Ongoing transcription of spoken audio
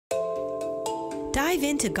Dive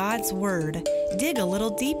into God's Word, dig a little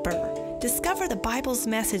deeper, discover the Bible's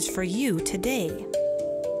message for you today.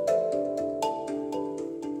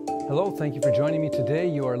 Hello, thank you for joining me today.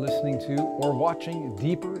 You are listening to or watching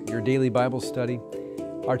Deeper, your daily Bible study.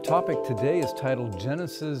 Our topic today is titled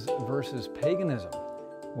Genesis versus Paganism.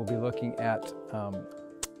 We'll be looking at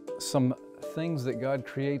some things that God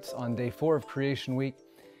creates on day 4 of Creation Week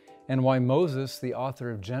and why Moses, the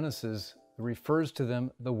author of Genesis, refers to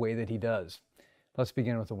them the way that he does. Let's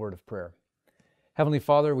begin with a word of prayer. Heavenly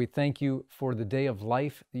Father, we thank you for the day of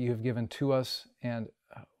life that you have given to us and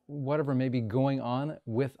whatever may be going on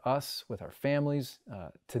with us, with our families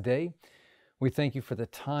today. We thank you for the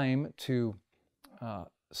time to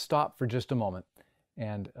stop for just a moment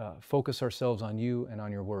and focus ourselves on you and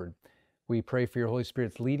on your word. We pray for your Holy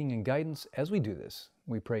Spirit's leading and guidance as we do this.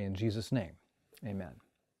 We pray in Jesus' name. Amen.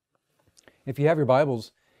 If you have your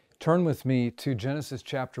Bibles, turn with me to Genesis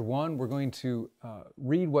chapter 1. We're going to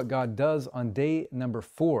read what God does on day number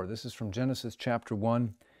 4. This is from Genesis chapter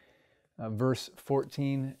 1, verse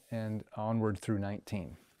 14 and onward through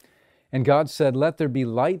 19. And God said, "Let there be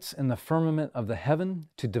lights in the firmament of the heaven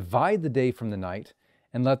to divide the day from the night,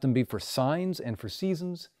 and let them be for signs and for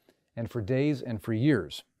seasons and for days and for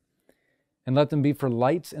years. And let them be for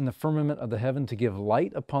lights in the firmament of the heaven to give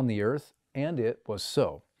light upon the earth." And it was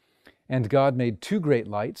so. And God made 2 great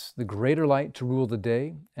lights, the greater light to rule the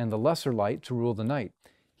day, and the lesser light to rule the night.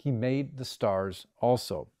 He made the stars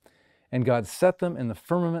also. And God set them in the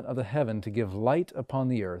firmament of the heaven to give light upon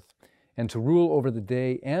the earth, and to rule over the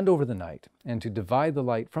day and over the night, and to divide the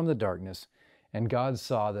light from the darkness. And God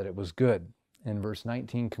saw that it was good. And verse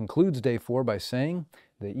 19 concludes day 4 by saying,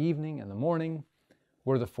 "The evening and the morning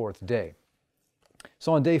were the 4th day."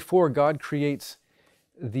 So on day 4, God creates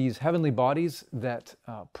these heavenly bodies that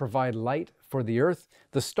provide light for the earth.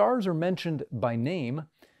 The stars are mentioned by name.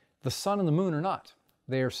 The sun and the moon are not.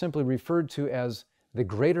 They are simply referred to as the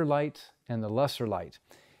greater light and the lesser light.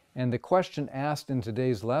 And the question asked in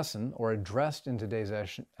today's lesson, or addressed in today's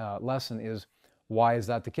lesson, is why is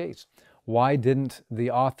that the case? Why didn't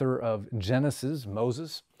the author of Genesis,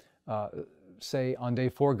 Moses, say on day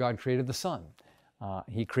 4 God created the sun?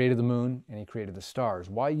 He created the moon and he created the stars.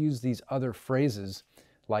 Why use these other phrases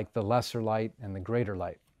like the lesser light and the greater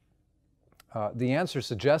light? The answer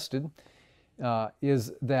suggested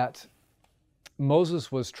is that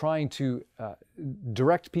Moses was trying to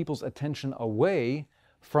direct people's attention away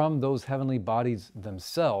from those heavenly bodies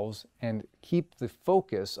themselves and keep the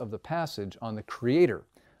focus of the passage on the Creator,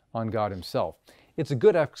 on God Himself. It's a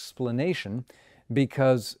good explanation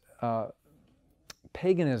because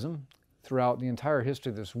paganism throughout the entire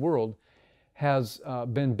history of this world has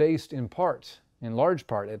been based in large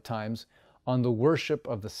part at times, on the worship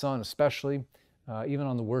of the sun, especially even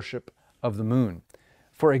on the worship of the moon.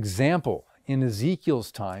 For example, in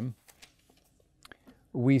Ezekiel's time,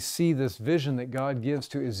 we see this vision that God gives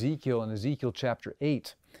to Ezekiel in Ezekiel chapter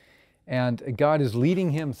 8. And God is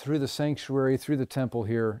leading him through the sanctuary, through the temple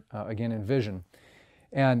here, again in vision,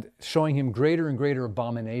 and showing him greater and greater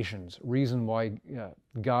abominations, reason why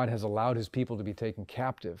God has allowed his people to be taken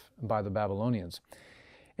captive by the Babylonians.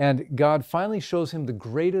 And God finally shows him the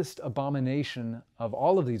greatest abomination of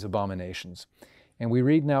all of these abominations. And we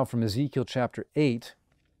read now from Ezekiel chapter 8.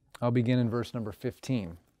 I'll begin in verse number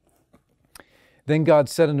 15. "Then God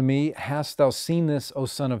said unto me, Hast thou seen this, O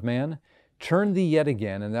son of man? Turn thee yet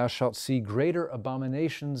again, and thou shalt see greater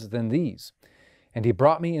abominations than these. And he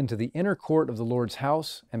brought me into the inner court of the Lord's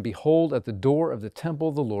house, and behold, at the door of the temple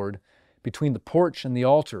of the Lord, between the porch and the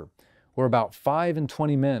altar, were about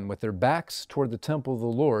 25 men, with their backs toward the temple of the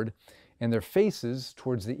Lord, and their faces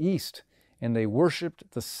towards the east, and they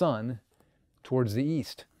worshipped the sun towards the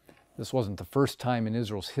east." This wasn't the first time in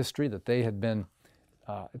Israel's history that they had been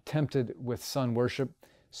tempted with sun worship.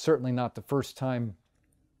 Certainly not the first time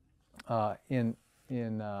in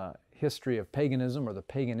history of paganism or the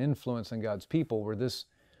pagan influence on God's people where this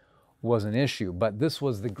was an issue. But this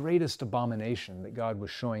was the greatest abomination that God was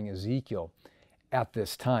showing Ezekiel at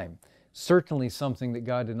this time. Certainly something that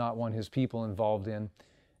God did not want his people involved in.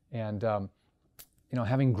 And,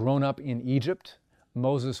 having grown up in Egypt,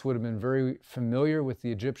 Moses would have been very familiar with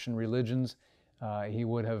the Egyptian religions. He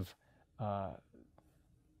would have,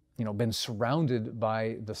 been surrounded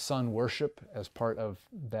by the sun worship as part of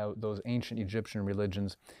those ancient Egyptian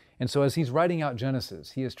religions. And so as he's writing out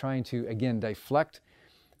Genesis, he is trying to, again, deflect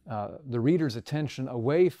the reader's attention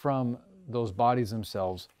away from those bodies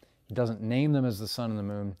themselves. He doesn't name them as the sun and the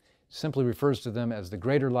moon, simply refers to them as the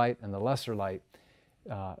greater light and the lesser light,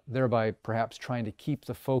 thereby perhaps trying to keep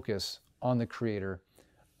the focus on the Creator,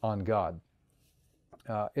 on God.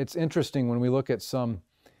 It's interesting when we look at some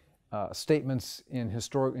statements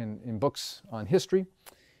in books on history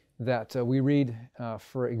that we read,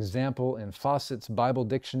 for example, in Fawcett's Bible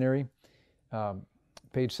Dictionary,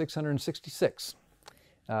 page 666.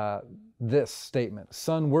 This statement: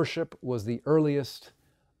 sun worship was the earliest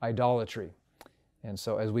idolatry. And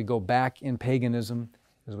so as we go back in paganism,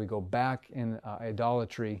 as we go back in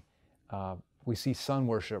idolatry, we see sun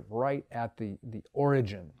worship right at the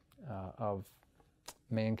origin of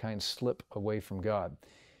mankind's slip away from God.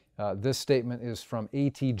 This statement is from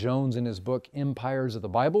A.T. Jones in his book, Empires of the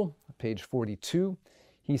Bible, page 42.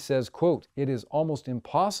 He says, quote, "It is almost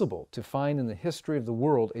impossible to find in the history of the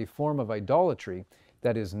world a form of idolatry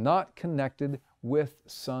that is not connected with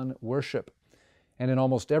sun worship. And in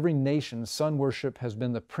almost every nation, sun worship has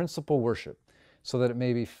been the principal worship, so that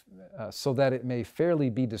it may fairly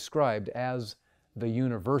be described as the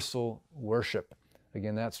universal worship."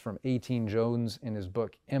 Again, that's from A.T. Jones in his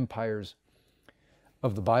book, Empires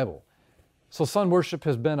of the Bible. So sun worship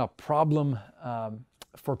has been a problem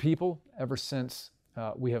for people ever since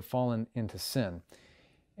we have fallen into sin.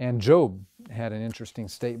 And Job had an interesting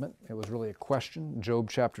statement. It was really a question. Job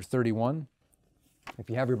chapter 31. If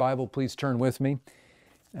you have your Bible, please turn with me.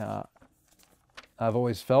 I've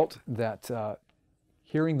always felt that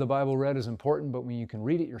hearing the Bible read is important, but when you can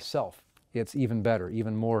read it yourself, it's even better,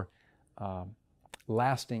 even more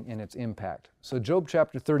lasting in its impact. So Job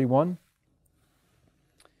chapter 31,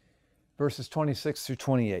 verses 26 through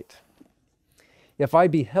 28. "If I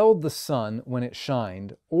beheld the sun when it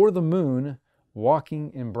shined, or the moon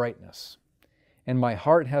walking in brightness, and my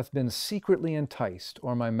heart hath been secretly enticed,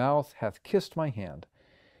 or my mouth hath kissed my hand,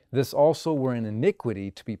 this also were an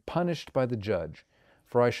iniquity to be punished by the judge,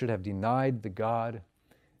 for I should have denied the God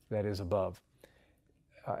that is above."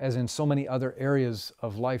 As in so many other areas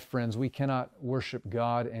of life, friends, we cannot worship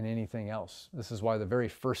God and anything else. This is why the very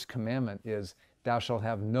first commandment is, "Thou shalt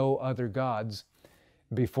have no other gods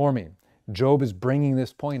before me." Job is bringing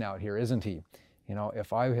this point out here, isn't he? You know,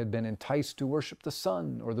 if I had been enticed to worship the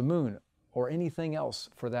sun or the moon or anything else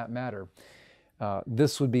for that matter,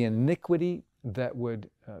 this would be iniquity that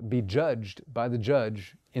would be judged by the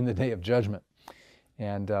judge in the day of judgment.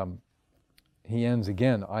 And he ends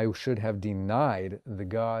again, "I should have denied the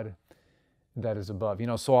God that is above." You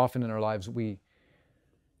know, so often in our lives we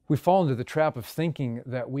fall into the trap of thinking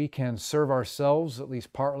that we can serve ourselves, at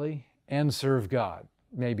least partly, and serve God,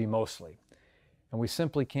 maybe mostly. And we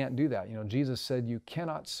simply can't do that. You know, Jesus said you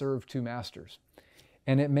cannot serve two masters.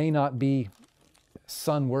 And it may not be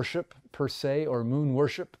sun worship per se or moon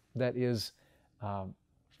worship that is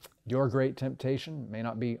your great temptation. It may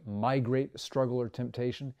not be my great struggle or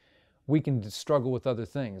temptation. We can struggle with other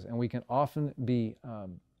things, and we can often be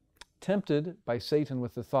tempted by Satan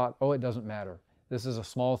with the thought, "Oh, it doesn't matter. This is a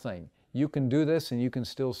small thing. You can do this and you can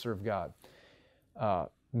still serve God."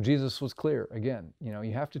 Jesus was clear. Again, you know,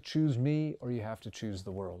 you have to choose me or you have to choose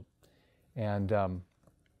the world. And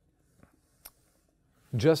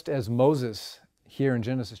just as Moses here in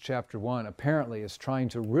Genesis chapter 1 apparently is trying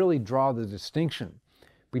to really draw the distinction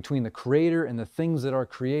between the Creator and the things that are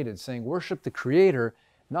created, saying worship the Creator,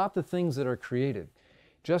 not the things that are created.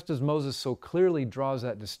 Just as Moses so clearly draws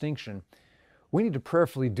that distinction, we need to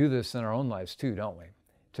prayerfully do this in our own lives too, don't we?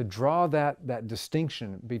 To draw that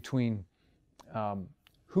distinction between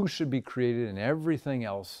who should be created and everything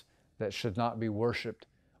else that should not be worshiped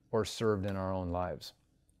or served in our own lives.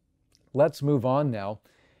 Let's move on now,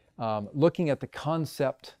 looking at the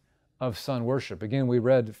concept of sun worship. Again, we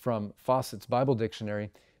read from Fawcett's Bible Dictionary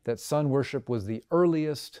that sun worship was the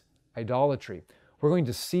earliest idolatry. We're going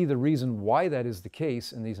to see the reason why that is the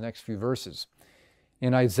case in these next few verses.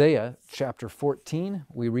 In Isaiah chapter 14,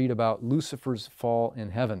 we read about Lucifer's fall in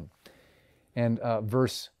heaven. And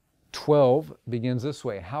verse 12 begins this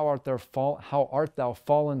way: How art thou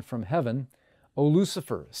fallen from heaven, O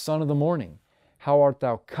Lucifer, son of the morning? How art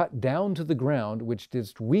thou cut down to the ground, which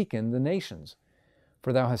didst weaken the nations?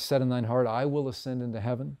 For thou hast said in thine heart, I will ascend into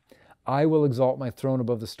heaven. I will exalt my throne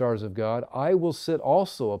above the stars of God. I will sit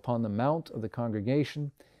also upon the mount of the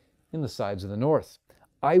congregation in the sides of the north.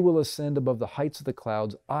 I will ascend above the heights of the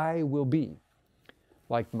clouds. I will be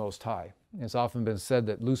like the Most High. It's often been said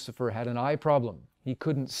that Lucifer had an eye problem. He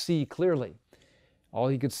couldn't see clearly. All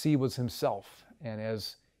he could see was himself. And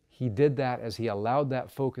as he did that, as he allowed that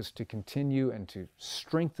focus to continue and to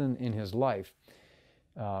strengthen in his life,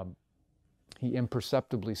 he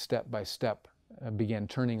imperceptibly, step by step, began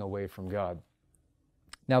turning away from God.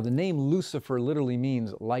 Now, the name Lucifer literally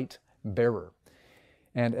means light bearer.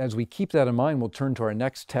 And as we keep that in mind, we'll turn to our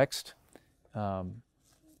next text, a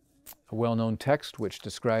well-known text which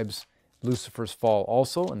describes Lucifer's fall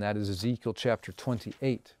also, and that is Ezekiel chapter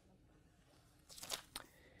 28.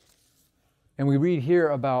 And we read here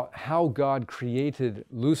about how God created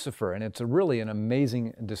Lucifer, and it's really an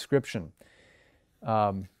amazing description.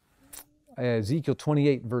 Ezekiel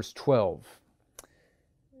 28, verse 12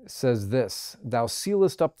 says this, "Thou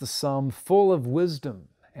sealest up the sum, full of wisdom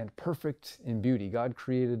and perfect in beauty." God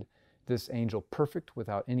created this angel perfect,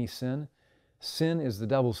 without any sin. Sin is the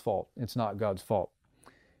devil's fault. It's not God's fault.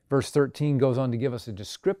 Verse 13 goes on to give us a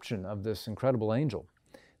description of this incredible angel.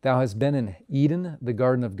 "Thou hast been in Eden, the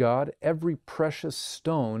garden of God. Every precious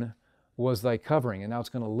stone was thy covering." And now it's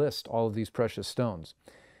going to list all of these precious stones.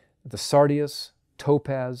 "The sardius,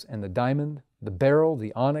 topaz, and the diamond, the beryl,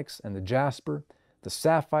 the onyx, and the jasper, the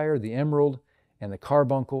sapphire, the emerald, and the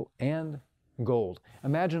carbuncle, and gold."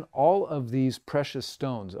 Imagine all of these precious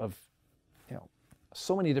stones of,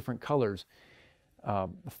 so many different colors,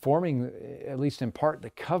 forming, at least in part, the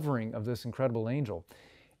covering of this incredible angel.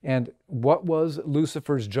 And what was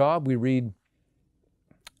Lucifer's job? We read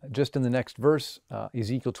just in the next verse,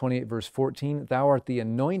 Ezekiel 28, verse 14, "Thou art the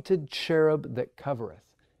anointed cherub that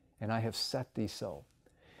covereth, and I have set thee so."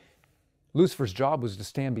 Lucifer's job was to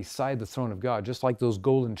stand beside the throne of God, just like those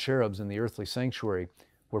golden cherubs in the earthly sanctuary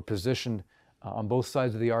were positioned on both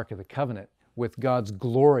sides of the Ark of the Covenant, with God's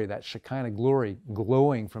glory, that Shekinah glory,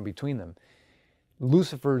 glowing from between them.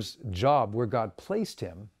 Lucifer's job, where God placed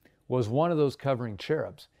him, was one of those covering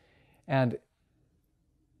cherubs. And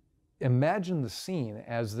imagine the scene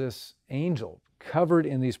as this angel, covered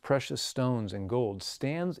in these precious stones and gold,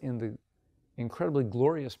 stands in the incredibly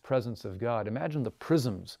glorious presence of God. Imagine the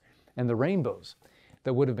prisms and the rainbows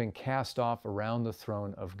that would have been cast off around the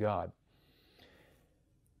throne of God.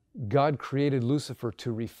 God created Lucifer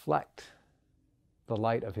to reflect the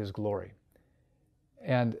light of his glory.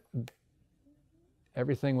 And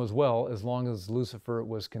everything was well as long as Lucifer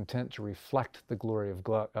was content to reflect the glory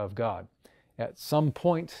of God. At some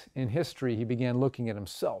point in history, he began looking at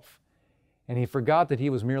himself, and he forgot that he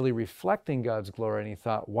was merely reflecting God's glory, and he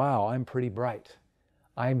thought, wow, I'm pretty bright.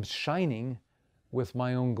 I'm shining with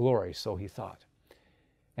my own glory, so he thought.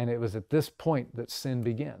 And it was at this point that sin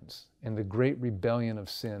begins, and the great rebellion of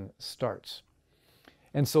sin starts.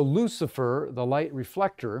 And so Lucifer, the light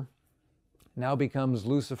reflector, now becomes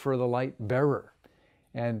Lucifer, the light bearer.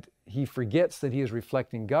 And he forgets that he is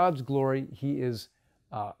reflecting God's glory. He is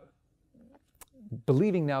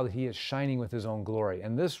believing now that he is shining with his own glory.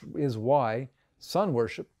 And this is why sun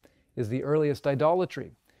worship is the earliest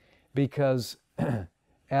idolatry. Because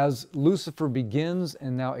as Lucifer begins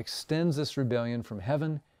and now extends this rebellion from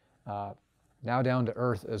heaven, now down to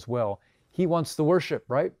earth as well, he wants the worship,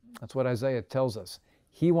 right? That's what Isaiah tells us.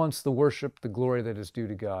 He wants the worship, the glory that is due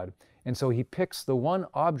to God. And so he picks the one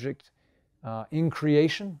object in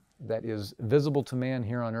creation that is visible to man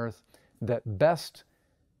here on earth that best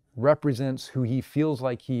represents who he feels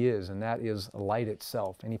like he is, and that is light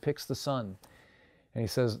itself. And he picks the sun, and he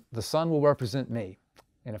says, the sun will represent me.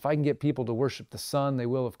 And if I can get people to worship the sun, they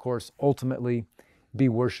will, of course, ultimately be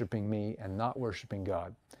worshiping me and not worshiping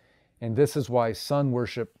God. And this is why sun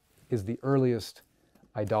worship is the earliest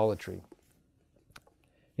idolatry.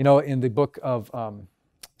 In the book of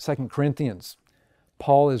 2 Corinthians,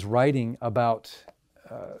 Paul is writing about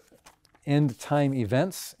end-time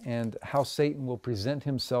events and how Satan will present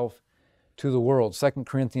himself to the world. 2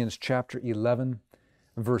 Corinthians chapter 11,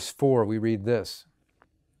 verse 4, we read this.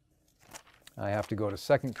 I have to go to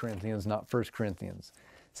 2 Corinthians, not 1 Corinthians.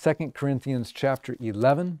 2 Corinthians chapter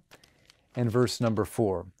 11 and verse number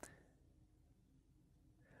 4.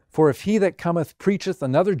 "For if he that cometh preacheth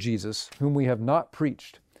another Jesus, whom we have not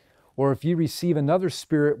preached, or if ye receive another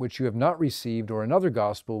spirit which you have not received, or another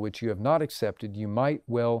gospel which you have not accepted, you might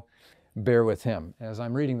well bear with him." As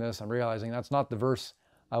I'm reading this, I'm realizing that's not the verse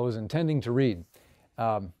I was intending to read.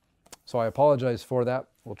 So I apologize for that.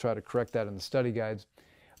 We'll try to correct that in the study guides.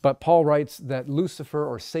 But Paul writes that Lucifer,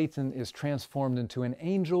 or Satan, is transformed into an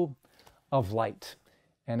angel of light.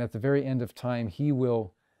 And at the very end of time, he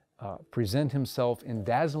will present himself in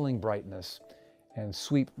dazzling brightness and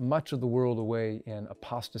sweep much of the world away in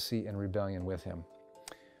apostasy and rebellion with him.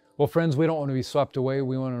 Well, friends, we don't want to be swept away.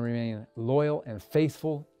 We want to remain loyal and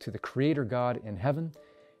faithful to the Creator God in heaven.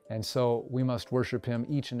 And so we must worship him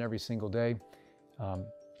each and every single day.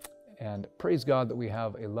 And praise God that we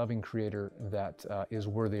have a loving Creator that is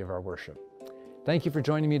worthy of our worship. Thank you for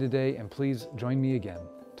joining me today, and please join me again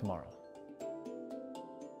tomorrow.